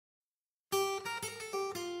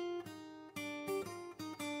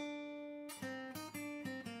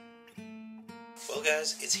Well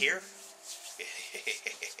guys, it's here.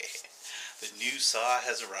 The new saw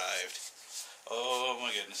has arrived. Oh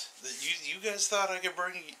my goodness. You guys thought I could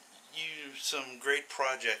bring you some great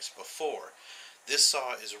projects before. This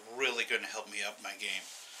saw is really going to help me up my game.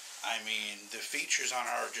 I mean, the features on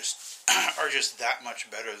it are just that much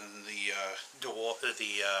better than the Dewalt, the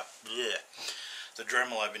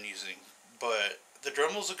Dremel I've been using. But the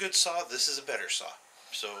Dremel's a good saw. This is a better saw.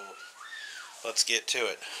 So let's get to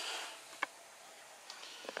it.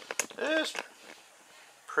 This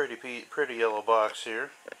pretty yellow box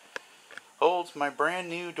here holds my brand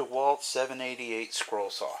new Dewalt 788 scroll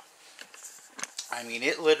saw. I mean,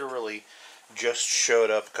 it literally just showed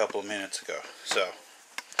up a couple of minutes ago. So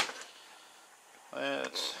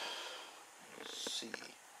let's see.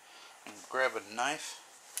 Grab a knife.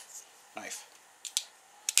 Let's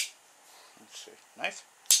see. Knife?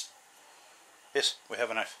 Yes, we have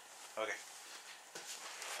a knife. Okay.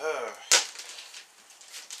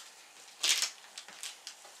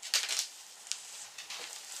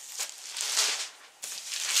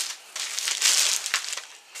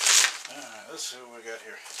 Let's see what we got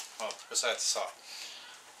here. Oh, besides the saw.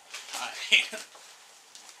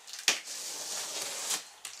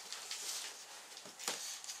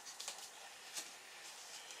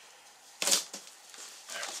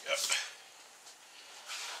 There we go.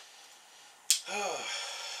 Oh.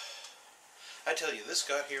 I tell you, this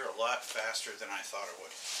got here a lot faster than I thought it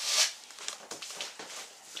would.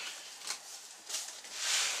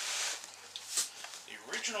 The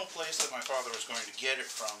original place that my father was going to get it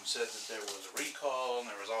from said that there was a recall and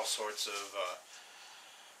there was all sorts of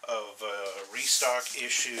restock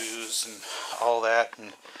issues and all that.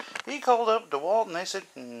 And he called up Dewalt and they said,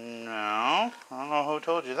 no, I don't know who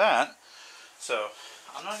told you that. So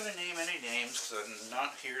I'm not going to name any names because I'm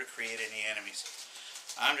not here to create any enemies.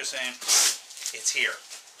 I'm just saying it's here.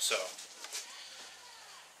 So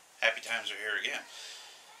happy times are here again.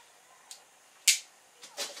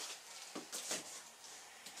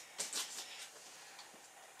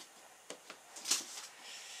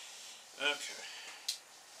 Okay,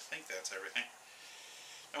 I think that's everything.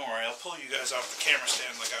 Don't worry, I'll pull you guys off the camera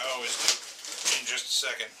stand like I always do in just a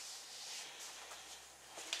second.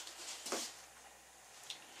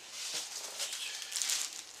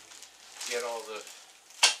 Get all the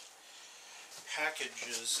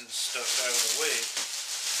packages and stuff out of the way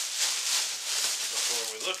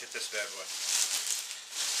before we look at this bad boy.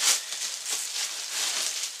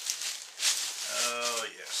 Oh,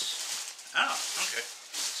 yes. Oh, okay.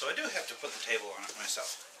 So I do have to put the table on it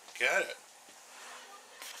myself. Got it.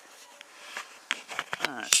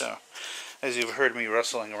 Alright, so as you've heard me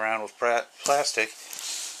rustling around with plastic,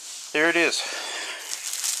 there it is.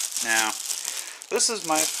 Now, this is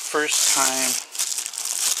my first time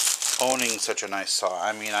owning such a nice saw.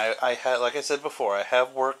 I mean, I had, like I said before, I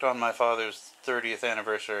have worked on my father's 30th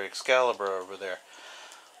anniversary Excalibur over there.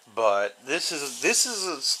 But this is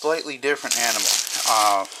a slightly different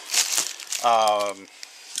animal.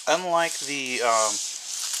 Unlike the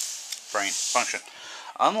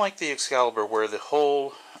unlike the Excalibur, where the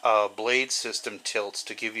whole blade system tilts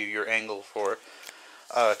to give you your angle for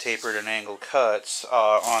tapered and angled cuts,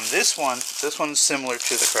 on this one's similar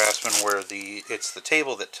to the Craftsman, where it's the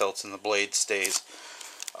table that tilts and the blade stays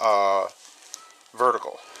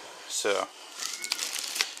vertical. So,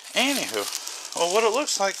 anywho, well, what it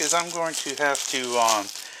looks like is I'm going to have to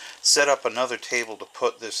set up another table to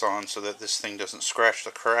put this on so that this thing doesn't scratch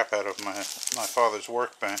the crap out of my father's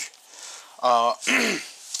workbench. I'll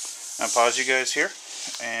pause you guys here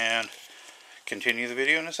and continue the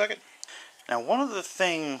video in a second. Now, one of the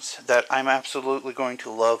things that I'm absolutely going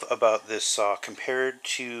to love about this saw compared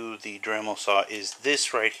to the Dremel saw is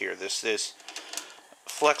this right here, this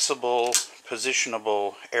flexible,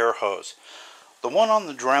 positionable air hose. The one on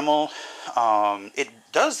the Dremel, it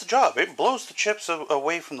does the job. It blows the chips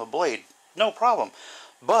away from the blade, no problem.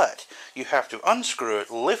 But you have to unscrew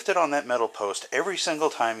it, lift it on that metal post every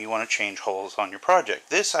single time you want to change holes on your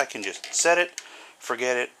project. This, I can just set it,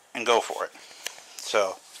 forget it, and go for it.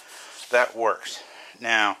 So that works.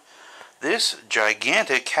 Now, this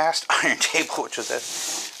gigantic cast iron table, which is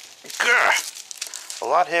a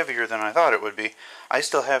lot heavier than I thought it would be, I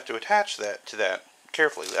still have to attach that to that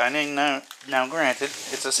carefully. I mean, now granted,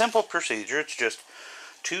 it's a simple procedure. It's just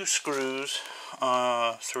 2 screws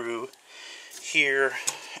through here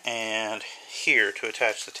and here to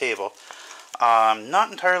attach the table. I'm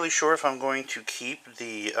not entirely sure if I'm going to keep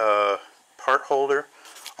the part holder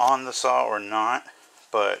on the saw or not,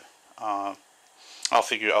 but I'll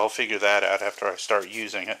figure that out after I start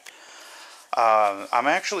using it. I'm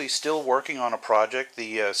actually still working on a project,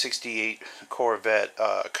 the 68 Corvette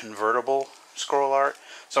convertible scroll art.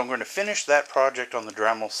 So I'm going to finish that project on the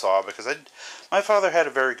Dremel saw, because my father had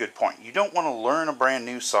a very good point. You don't want to learn a brand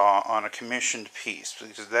new saw on a commissioned piece,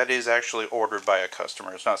 because that is actually ordered by a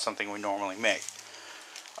customer. It's not something we normally make.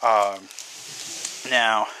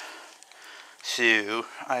 Now, so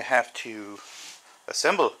I have to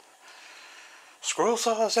assemble. Scroll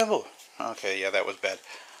saw assemble. Okay, yeah, that was bad.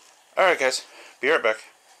 Alright guys, be right back.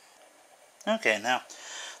 Okay, now,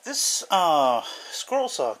 this scroll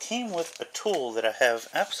saw came with a tool that I have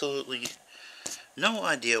absolutely no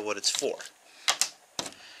idea what it's for.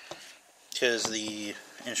 Because the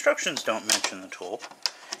instructions don't mention the tool.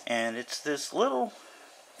 And it's this little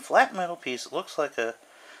flat metal piece. It looks like a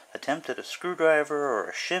attempt at a screwdriver or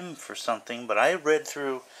a shim for something, but I read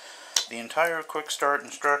through the entire quick start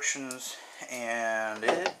instructions and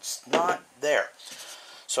it's not there.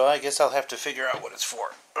 So I guess I'll have to figure out what it's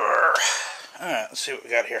for. Alright, let's see what we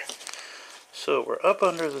got here. So we're up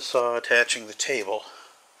under the saw attaching the table.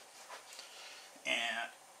 And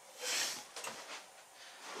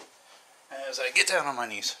as I get down on my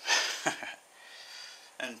knees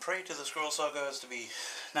and pray to the scroll saw gods to be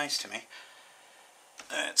nice to me,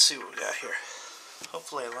 let's see what we got here.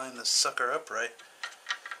 Hopefully I line this sucker up right.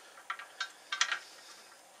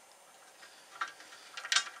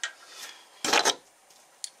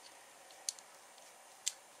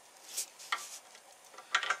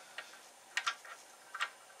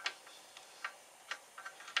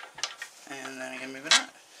 And then again, maybe not.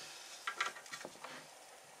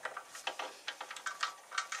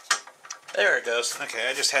 There it goes. Okay,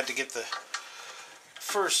 I just had to get the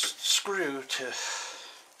first screw to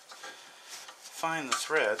find the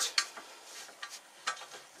threads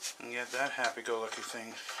and get that happy-go-lucky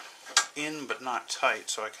thing in but not tight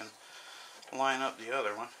so I can line up the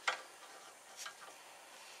other one.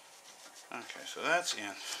 Okay, so that's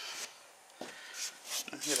in.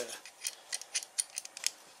 I'm gonna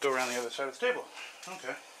go around the other side of the table.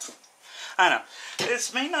 Okay. I know.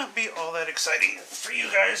 This may not be all that exciting for you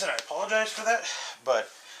guys, and I apologize for that, but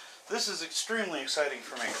this is extremely exciting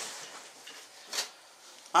for me.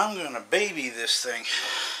 I'm going to baby this thing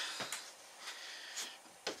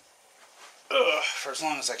for as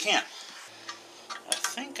long as I can. I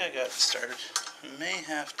think I got it started. I may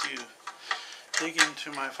have to dig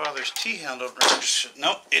into my father's T-handle wrench.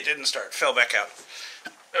 Nope, it didn't start. Fell back out.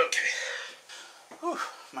 Okay. Whew,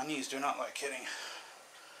 my knees do not like hitting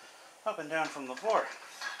up and down from the floor.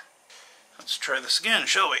 Let's try this again,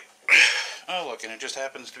 shall we? Oh, look, and it just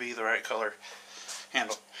happens to be the right color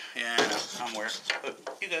handle. Yeah, I know, I'm weird,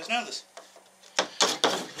 but you guys know this.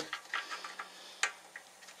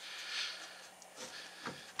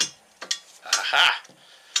 Aha!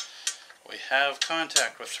 We have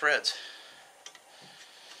contact with threads.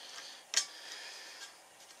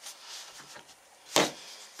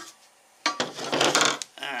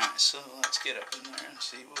 Alright, so let's get up in there and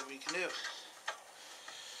see what we can do.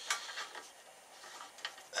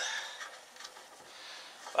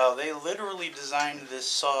 Wow, they literally designed this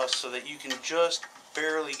saw so that you can just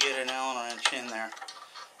barely get an Allen wrench in there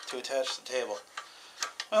to attach the table.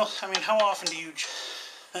 Well, I mean, how often do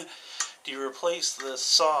you replace the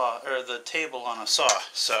saw or the table on a saw?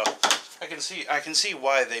 So I can see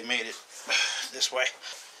why they made it this way.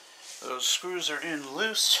 Those screws are in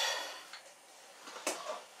loose.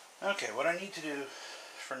 Okay, what I need to do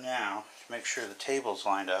for now to make sure the table's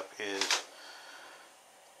lined up is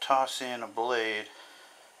toss in a blade.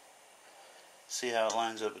 See how it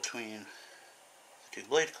lines up between the two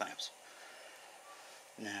blade clamps.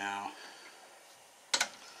 Now,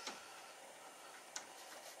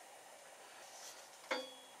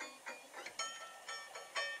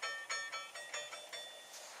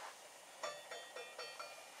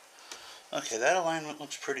 okay, that alignment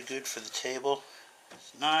looks pretty good for the table.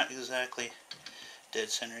 It's not exactly dead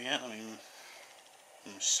center yet. Let me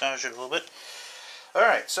massage it a little bit.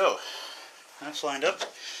 Alright, so that's lined up.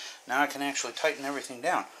 Now I can actually tighten everything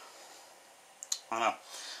down. I know.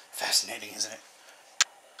 Fascinating, isn't it?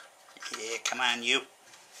 Yeah, come on, you.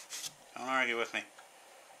 Don't argue with me.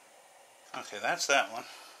 Okay, that's that one.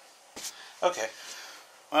 Okay.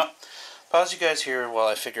 Well, pause you guys here while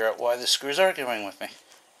I figure out why the screws are arguing with me.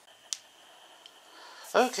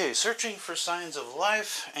 Okay, searching for signs of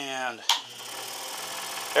life, and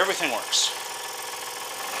everything works.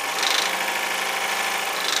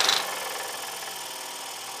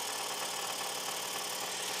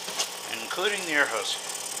 Including the air hose.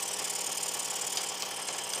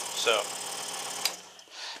 So,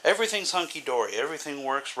 everything's hunky-dory. Everything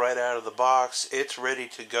works right out of the box. It's ready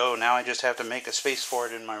to go. Now I just have to make a space for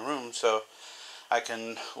it in my room so I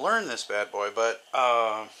can learn this bad boy. But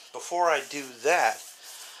before I do that,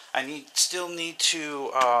 I still need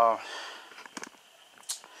to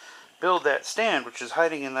build that stand, which is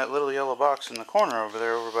hiding in that little yellow box in the corner over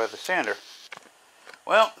there, over by the sander.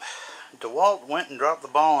 Well, Dewalt went and dropped the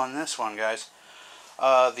ball on this one, guys.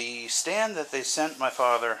 The stand that they sent my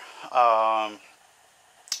father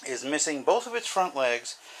is missing both of its front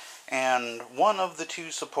legs and one of the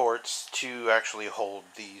two supports to actually hold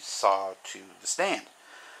the saw to the stand.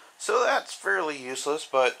 So that's fairly useless,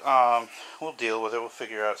 but we'll deal with it. We'll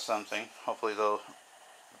figure out something. Hopefully they'll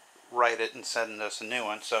write it and send us a new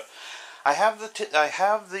one. So I have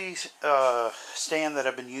the stand that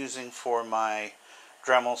I've been using for my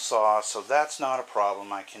Dremel saw, so that's not a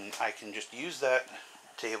problem. I can just use that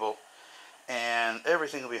table and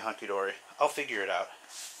everything will be hunky-dory. I'll figure it out.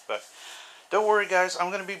 But don't worry, guys, I'm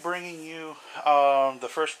going to be bringing you the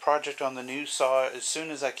first project on the new saw as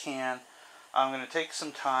soon as I can. I'm going to take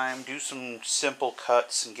some time, do some simple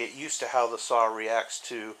cuts, and get used to how the saw reacts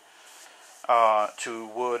to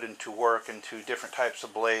wood and to work and to different types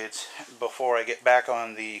of blades before I get back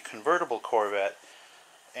on the convertible Corvette.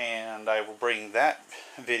 And I will bring that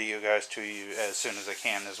video, guys, to you as soon as I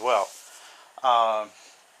can as well.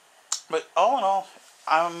 But all in all,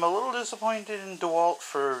 I'm a little disappointed in Dewalt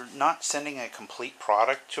for not sending a complete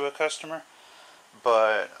product to a customer.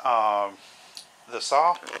 But the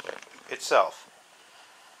saw itself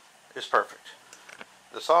is perfect.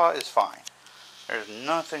 The saw is fine. There's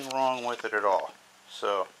nothing wrong with it at all.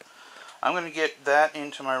 So I'm going to get that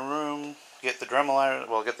into my room, get the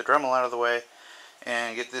Dremel out of the way,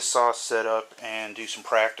 and get this saw set up and do some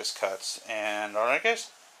practice cuts. And alright,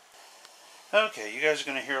 guys? Okay, you guys are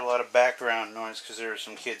going to hear a lot of background noise because there are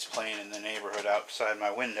some kids playing in the neighborhood outside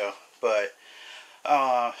my window. But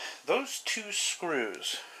those two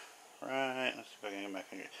screws, right, let's see if I can get my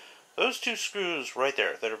finger. Those two screws right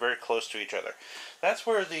there that are very close to each other, that's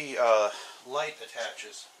where the light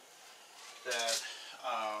attaches. That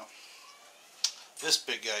this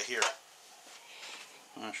big guy here.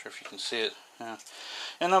 I'm not sure if you can see it. Yeah.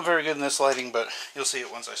 And I'm very good in this lighting, but you'll see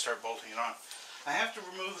it once I start bolting it on. I have to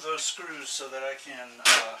remove those screws so that I can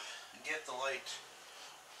get the light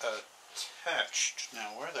attached.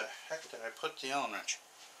 Now, where the heck did I put the Allen wrench?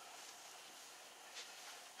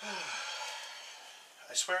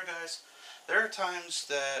 I swear, guys, there are times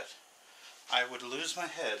that I would lose my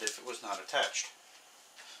head if it was not attached.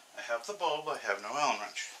 I have the bulb, I have no Allen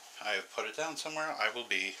wrench. I have put it down somewhere. I will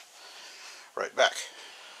be right back.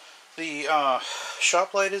 The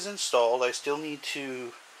shop light is installed. I still need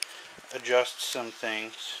to adjust some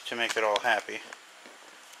things to make it all happy.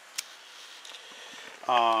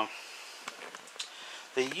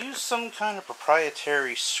 They use some kind of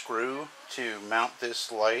proprietary screw to mount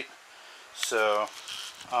this light. So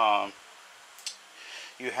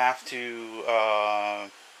you have to,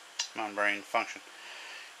 come on brain, function.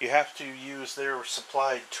 You have to use their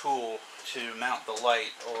supplied tool to mount the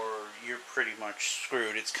light, or you're pretty much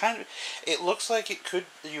screwed. It's kind of, it looks like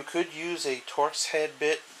you could use a Torx head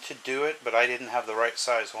bit to do it, but I didn't have the right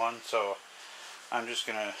size one, so I'm just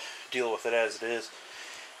gonna deal with it as it is.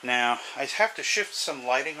 Now, I have to shift some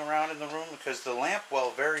lighting around in the room because the lamp, while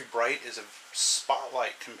very bright, is a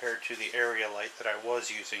spotlight compared to the area light that I was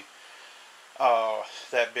using.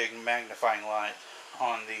 That big magnifying light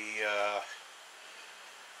on the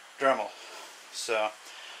Dremel. So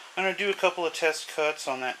I'm going to do a couple of test cuts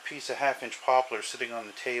on that piece of 1/2-inch poplar sitting on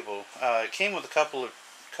the table. It came with a couple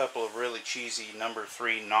of really cheesy number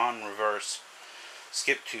 3 non-reverse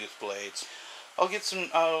skip tooth blades. I'll get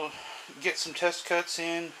some test cuts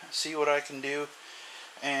in, see what I can do,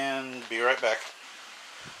 and be right back.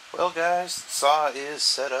 Well, guys, the saw is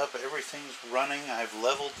set up, everything's running. I've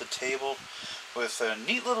leveled the table with a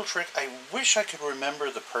neat little trick. I wish I could remember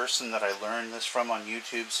the person that I learned this from on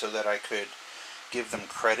YouTube so that I could give them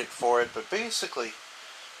credit for it, but basically,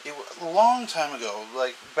 a long time ago,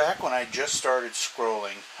 like back when I just started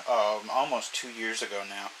scrolling, almost 2 years ago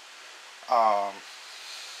now,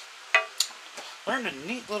 learned a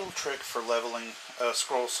neat little trick for leveling a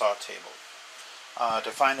scroll saw table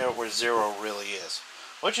to find out where 0 really is.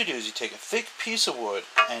 What you do is you take a thick piece of wood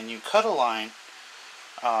and you cut a line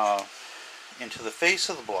into the face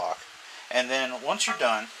of the block, and then once you're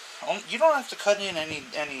done, you don't have to cut in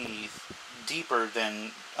any deeper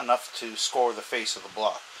than enough to score the face of the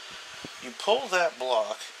block. You pull that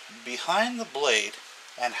block behind the blade,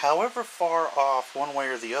 and however far off one way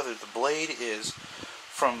or the other the blade is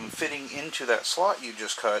from fitting into that slot you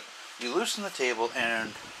just cut, you loosen the table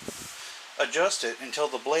and adjust it until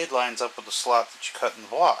the blade lines up with the slot that you cut in the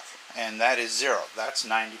block, and that is 0. That's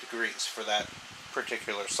 90 degrees for that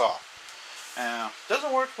particular saw. Now,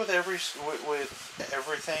 doesn't work with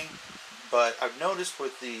everything, But I've noticed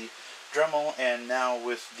with the Dremel and now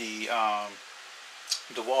with the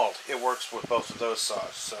Dewalt, it works with both of those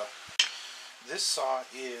saws. So this saw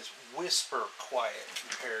is whisper quiet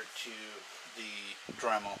compared to the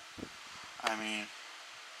Dremel. I mean,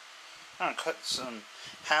 I'm going to cut some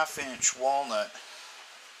 1/2-inch walnut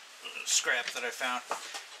scrap that I found,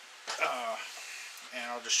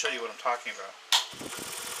 and I'll just show you what I'm talking about.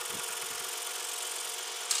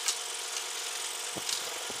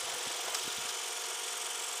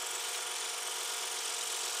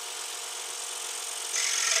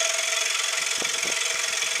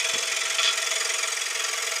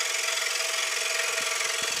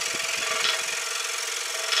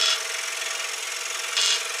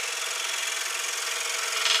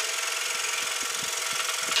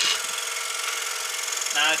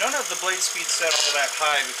 Now, I don't have the blade speed set all that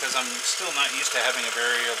high because I'm still not used to having a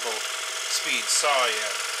variable speed saw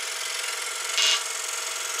yet.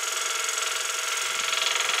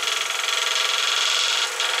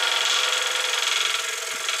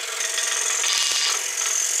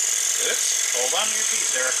 Oops, hold on to your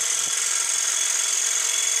piece there.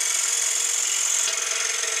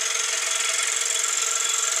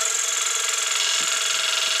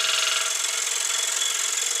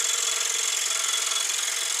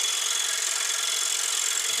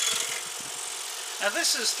 Now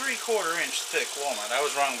this is 3/4 inch thick walnut. I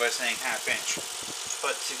was wrong by saying 1/2 inch.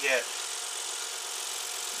 But to get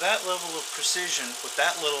that level of precision with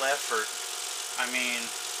that little effort, I mean,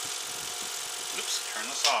 oops, turn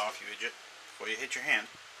the saw off, you idiot, before you hit your hand.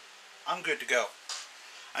 I'm good to go.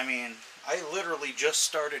 I mean, I literally just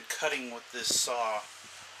started cutting with this saw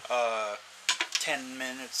 10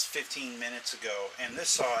 minutes, 15 minutes ago, and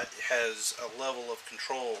this saw has a level of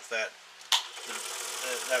control that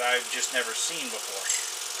I've just never seen before.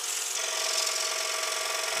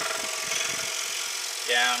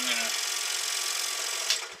 Yeah,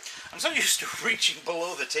 I'm so used to reaching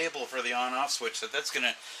below the table for the on-off switch that that's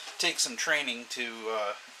gonna take some training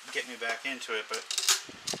to get me back into it. But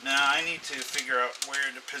now I need to figure out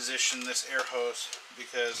where to position this air hose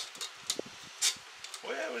because the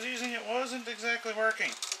way I was using it wasn't exactly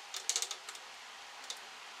working.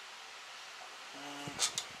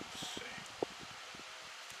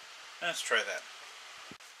 Let's try that.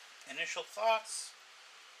 Initial thoughts: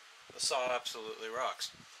 the saw absolutely rocks.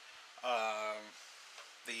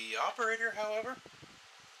 The operator, however,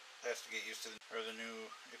 has to get used to the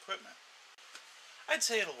new equipment. I'd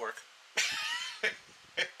say it'll work.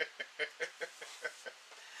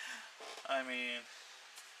 I mean,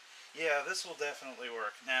 yeah, this will definitely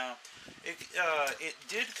work. Now, it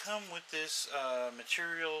did come with this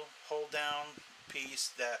material hold down piece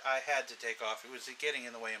that I had to take off. It was getting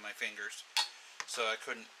in the way of my fingers, so I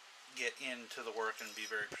couldn't get into the work and be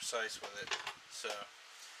very precise with it. So,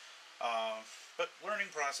 but learning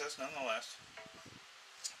process nonetheless.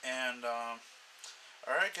 And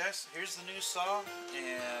alright guys, here's the new saw,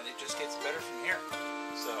 and it just gets better from here.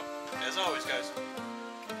 So, as always guys,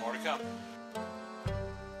 more to come.